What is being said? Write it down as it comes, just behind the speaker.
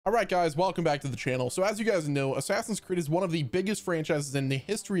Alright guys, welcome back to the channel. So as you guys know, Assassin's Creed is one of the biggest franchises in the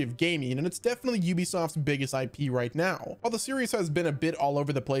history of gaming, and it's definitely Ubisoft's biggest IP right now. While the series has been a bit all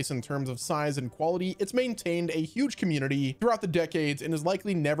over the place in terms of size and quality, it's maintained a huge community throughout the decades and is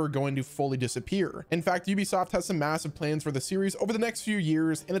likely never going to fully disappear. In fact, Ubisoft has some massive plans for the series over the next few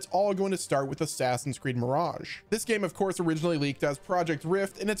years, and it's all going to start with Assassin's Creed Mirage. This game, of course, originally leaked as Project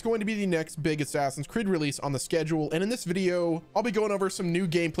Rift, and it's going to be the next big Assassin's Creed release on the schedule, and in this video, I'll be going over some new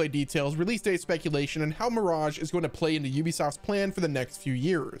gameplay details, release date speculation, and how Mirage is going to play into Ubisoft's plan for the next few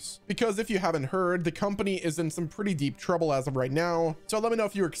years. Because if you haven't heard, the company is in some pretty deep trouble as of right now, so let me know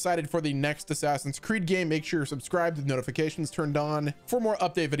if you're excited for the next Assassin's Creed game. Make sure you're subscribed with notifications turned on for more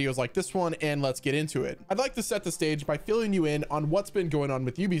update videos like this one, and let's get into it. I'd like to set the stage by filling you in on what's been going on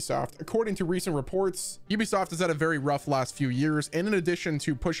with Ubisoft. According to recent reports, Ubisoft has had a very rough last few years, and in addition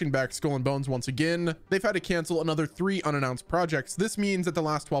to pushing back Skull and Bones once again, they've had to cancel another 3 unannounced projects. This means that the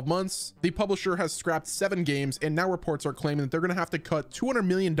last 12 months, the publisher has scrapped 7 games, and now reports are claiming that they're going to have to cut $200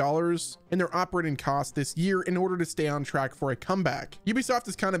 million in their operating costs this year in order to stay on track for a comeback. Ubisoft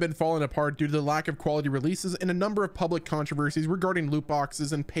has kind of been falling apart due to the lack of quality releases and a number of public controversies regarding loot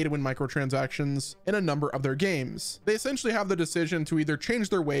boxes and pay-to-win microtransactions in a number of their games. They essentially have the decision to either change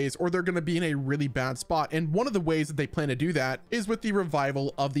their ways or they're going to be in a really bad spot, and one of the ways that they plan to do that is with the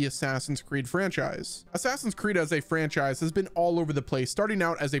revival of the Assassin's Creed franchise. Assassin's Creed as a franchise has been all over the place, starting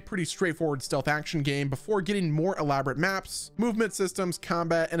out as a pretty straightforward stealth action game before getting more elaborate maps, movement systems,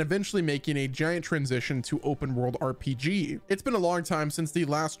 combat, and eventually making a giant transition to open world RPG. It's been a long time since the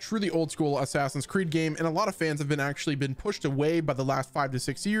last truly old school Assassin's Creed game, and a lot of fans have actually been pushed away by the last 5 to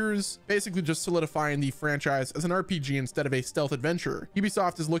 6 years, basically just solidifying the franchise as an RPG instead of a stealth adventure.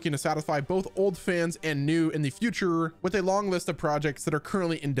 Ubisoft is looking to satisfy both old fans and new in the future with a long list of projects that are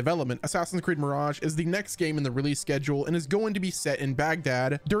currently in development. Assassin's Creed Mirage is the next game in the release schedule and is going to be set in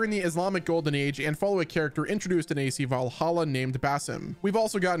Baghdad during the Islamic Golden Age and follow a character introduced in AC Valhalla named Basim. We've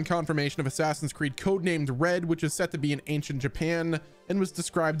also gotten confirmation of Assassin's Creed codenamed Red, which is set to be in ancient Japan and was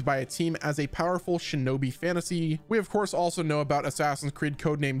described by a team as a powerful shinobi fantasy. We of course also know about Assassin's Creed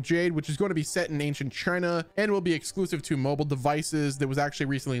codenamed Jade, which is going to be set in ancient China and will be exclusive to mobile devices. That was actually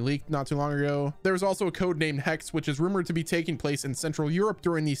recently leaked not too long ago. There's also a codenamed Hex, which is rumored to be taking place in Central Europe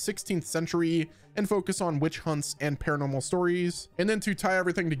during the 16th century and focus on witch hunts and paranormal stories. And then to tie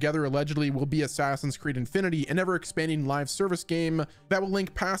everything together, allegedly will be Assassin's Creed Infinity, an ever-expanding live service game that will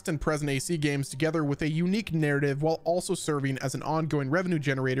link past and present AC games together with a unique narrative while also serving as an ongoing revenue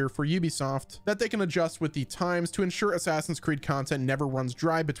generator for Ubisoft that they can adjust with the times to ensure Assassin's Creed content never runs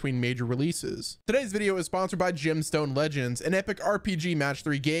dry between major releases. Today's video is sponsored by Gemstone Legends, an epic RPG match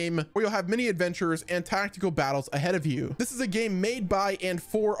 3 game where you'll have many adventures and tactical battles ahead of you. This is a game made by and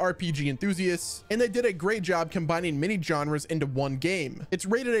for RPG enthusiasts, and they did a great job combining many genres into one game. It's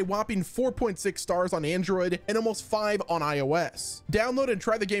rated a whopping 4.6 stars on Android and almost 5 on iOS. Download and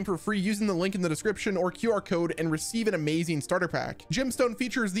try the game for free using the link in the description or QR code and receive an amazing starter pack. Gemstone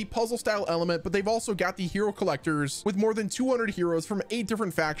features the puzzle style element, but they've also got the hero collectors with more than 200 heroes from 8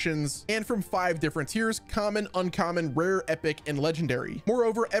 different factions and from 5 different tiers: common, uncommon, rare, epic, and legendary.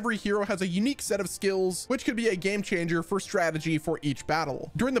 Moreover, every hero has a unique set of skills, which could be a game changer for strategy for each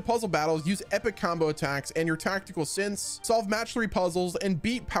battle. During the puzzle battles, use epic combo attacks and your tactical synths, solve match 3 puzzles, and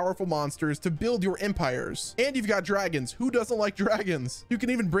beat powerful monsters to build your empires. And you've got dragons. Who doesn't like dragons? You can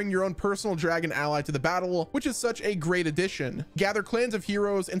even bring your own personal dragon ally to the battle, which is such a great addition. Gather clans of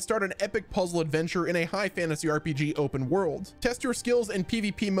heroes and start an epic puzzle adventure in a high fantasy RPG open world. Test your skills in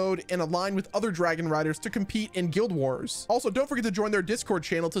PvP mode and align with other dragon riders to compete in guild wars. Also, don't forget to join their Discord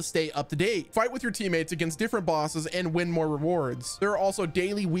channel to stay up to date. Fight with your teammates against different bosses and win more rewards. There are also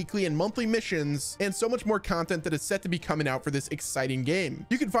daily, weekly, and monthly missions and so much more content that is set to be coming out for this exciting game.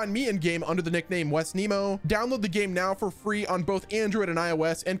 You can find me in game under the nickname West Nemo. Download the game now for free on both Android and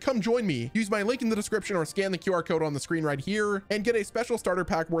iOS and come join me. Use my link in the description or scan the QR code on the screen right here and get a special starter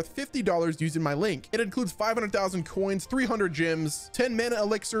pack worth $50 using my link. It includes 500,000 coins, 300 gems, 10 mana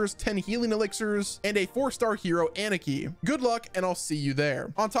elixirs, 10 healing elixirs, and a 4-star hero, Anarchy. Good luck, and I'll see you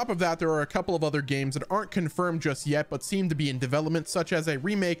there. On top of that, there are a couple of other games that aren't confirmed just yet but seem to be in development, such as a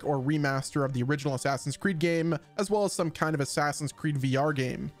remake or remaster of the original Assassin's Creed game, as well as some kind of Assassin's Creed VR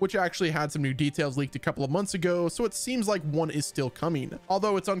game, which actually had some new details leaked a couple of months ago, so it seems like one is still coming.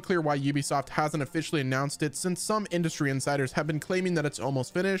 Although it's unclear why Ubisoft hasn't officially announced it, since some industry insiders have been been claiming that it's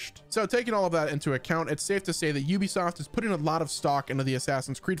almost finished. So taking all of that into account, it's safe to say that Ubisoft is putting a lot of stock into the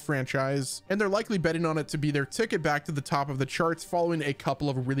Assassin's Creed franchise, and they're likely betting on it to be their ticket back to the top of the charts following a couple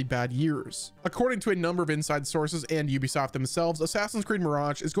of really bad years. According to a number of inside sources and Ubisoft themselves, Assassin's Creed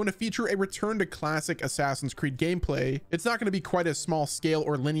Mirage is going to feature a return to classic Assassin's Creed gameplay. It's not going to be quite as small scale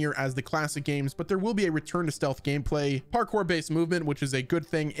or linear as the classic games, but there will be a return to stealth gameplay, parkour-based movement, which is a good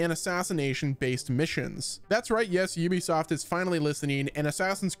thing, and assassination-based missions. That's right, yes, Ubisoft is finally listening, and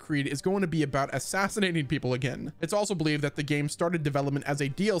Assassin's Creed is going to be about assassinating people again. It's also believed that the game started development as a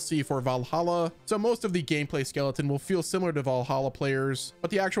DLC for Valhalla, so most of the gameplay skeleton will feel similar to Valhalla players,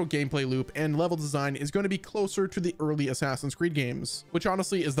 but the actual gameplay loop and level design is going to be closer to the early Assassin's Creed games, which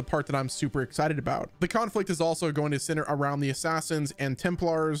honestly is the part that I'm super excited about. The conflict is also going to center around the Assassins and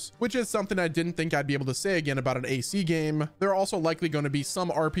Templars, which is something I didn't think I'd be able to say again about an AC game. There are also likely going to be some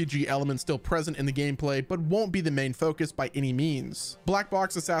RPG elements still present in the gameplay, but won't be the main focus by any means. Black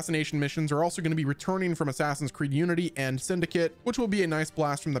box assassination missions are also going to be returning from Assassin's Creed Unity and Syndicate, which will be a nice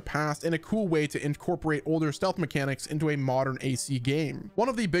blast from the past and a cool way to incorporate older stealth mechanics into a modern AC game. One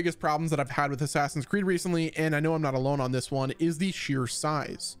of the biggest problems that I've had with Assassin's Creed recently, and I know I'm not alone on this one, is the sheer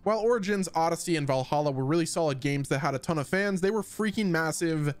size. While Origins, Odyssey, and Valhalla were really solid games that had a ton of fans, they were freaking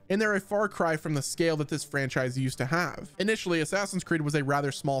massive, and they're a far cry from the scale that this franchise used to have. Initially, Assassin's Creed was a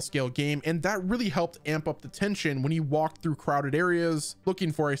rather small scale game, and that really helped amp up the tension when you walked through crowded areas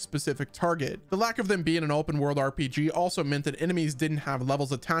looking for a specific target. The lack of them being an open world RPG also meant that enemies didn't have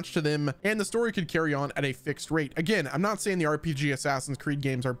levels attached to them, and the story could carry on at a fixed rate. Again, I'm not saying the RPG Assassin's Creed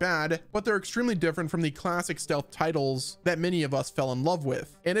games are bad, but they're extremely different from the classic stealth titles that many of us fell in love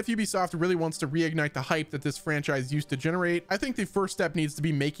with. And if Ubisoft really wants to reignite the hype that this franchise used to generate, I think the first step needs to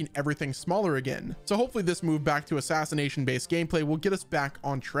be making everything smaller again. So hopefully this move back to assassination-based gameplay will get us back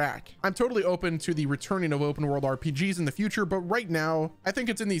on track. I'm totally open to the returning of open world RPGs in the future, but right now, I think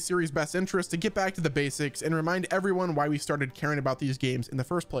it's in the series' best interest to get back to the basics and remind everyone why we started caring about these games in the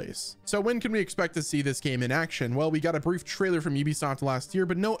first place. So when can we expect to see this game in action? Well, we got a brief trailer from Ubisoft last year,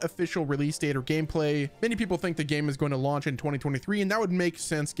 but no official release date or gameplay. Many people think the game is going to launch in 2023, and that would make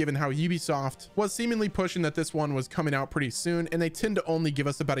sense given how Ubisoft was seemingly pushing that this one was coming out pretty soon, and they tend to only give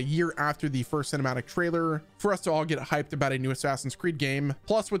us about a year after the first cinematic trailer for us to all get hyped about a new Assassin's Creed game.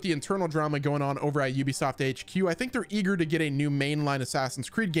 Plus, with the internal drama going on over at Ubisoft HQ, I think they're eager to get a new mainline Assassin's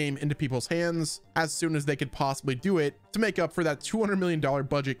Creed game into people's hands as soon as they could possibly do it to make up for that $200 million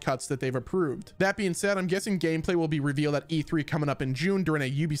budget cuts that they've approved. That being said, I'm guessing gameplay will be revealed at E3 coming up in June during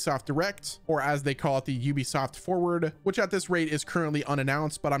a Ubisoft Direct, or as they call it, the Ubisoft Forward, which at this rate is currently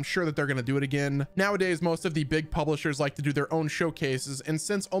unannounced, but I'm sure that they're going to do it again. Nowadays, most of the big publishers like to do their own showcases, and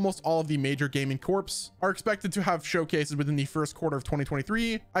since almost all of the major gaming corps are expected to have showcases within the first quarter of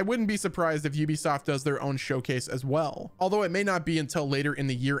 2023, I wouldn't be surprised if Ubisoft does their own showcase as well, although it may not be until later in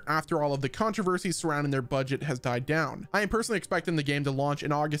the year after all of the controversy surrounding their budget has died down. I am personally expecting the game to launch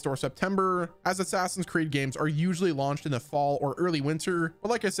in August or September, as Assassin's Creed games are usually launched in the fall or early winter, but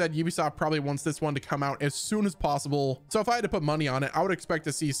like I said, Ubisoft probably wants this one to come out as soon as possible, so if I had to put money on it, I would expect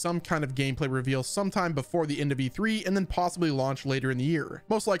to see some kind of gameplay reveal sometime before the end of E3 and then possibly launch later in the year.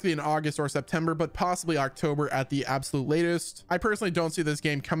 Most likely in August or September, but possibly October at the absolute latest. I personally don't see this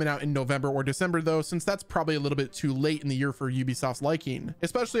game coming out in November or December though, since that's probably a little bit too late in the year for Ubisoft's liking,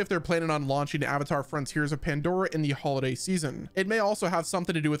 especially if they're planning on launching Avatar Frontiers of Pandora in the holiday season. It may also have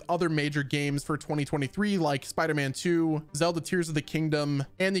something to do with other major games for 2023 like Spider-Man 2, Zelda Tears of the Kingdom,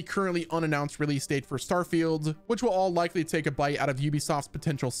 and the currently unannounced release date for Starfield, which will all likely take a bite out of Ubisoft's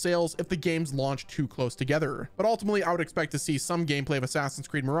potential sales if the games launch too close together. But ultimately, I would expect to see some gameplay of Assassin's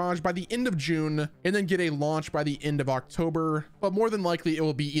Creed Mirage by the end of June and then get a launch by the end of October, but more than likely it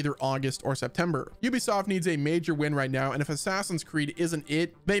will be either August or September. Ubisoft needs a major win right now, and if Assassin's Creed isn't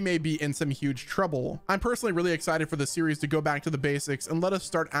it, they may be in some huge trouble. I'm personally really excited for the series to go back to the basics and let us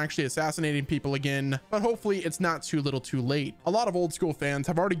start actually assassinating people again, but hopefully it's not too little too late. A lot of old school fans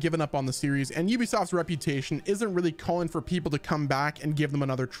have already given up on the series, and Ubisoft's reputation isn't really calling for people to come back and give them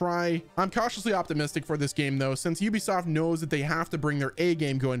another try. I'm cautiously optimistic for this game though, since Ubisoft knows that they have to bring their A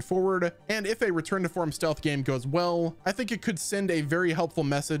game going forward, and if a return to form stealth game goes well, I think it could send a very helpful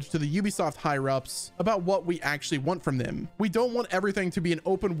message to the Ubisoft higher-ups about what we actually want from them. We don't want everything to be an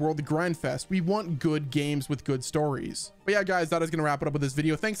open world grind fest. We want good games with good stories. But yeah guys, that is going to wrap it up with this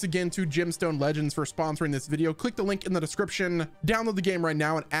video. Thanks again to Gemstone Legends for sponsoring this video. Click the link in the description, download the game right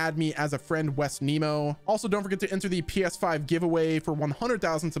now, and add me as a friend, West Nemo. Also, don't forget to enter the PS5 giveaway for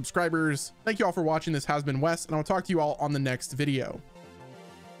 100,000 subscribers. Thank you all for watching. This has been Wes, and I'll talk to you all on the next video.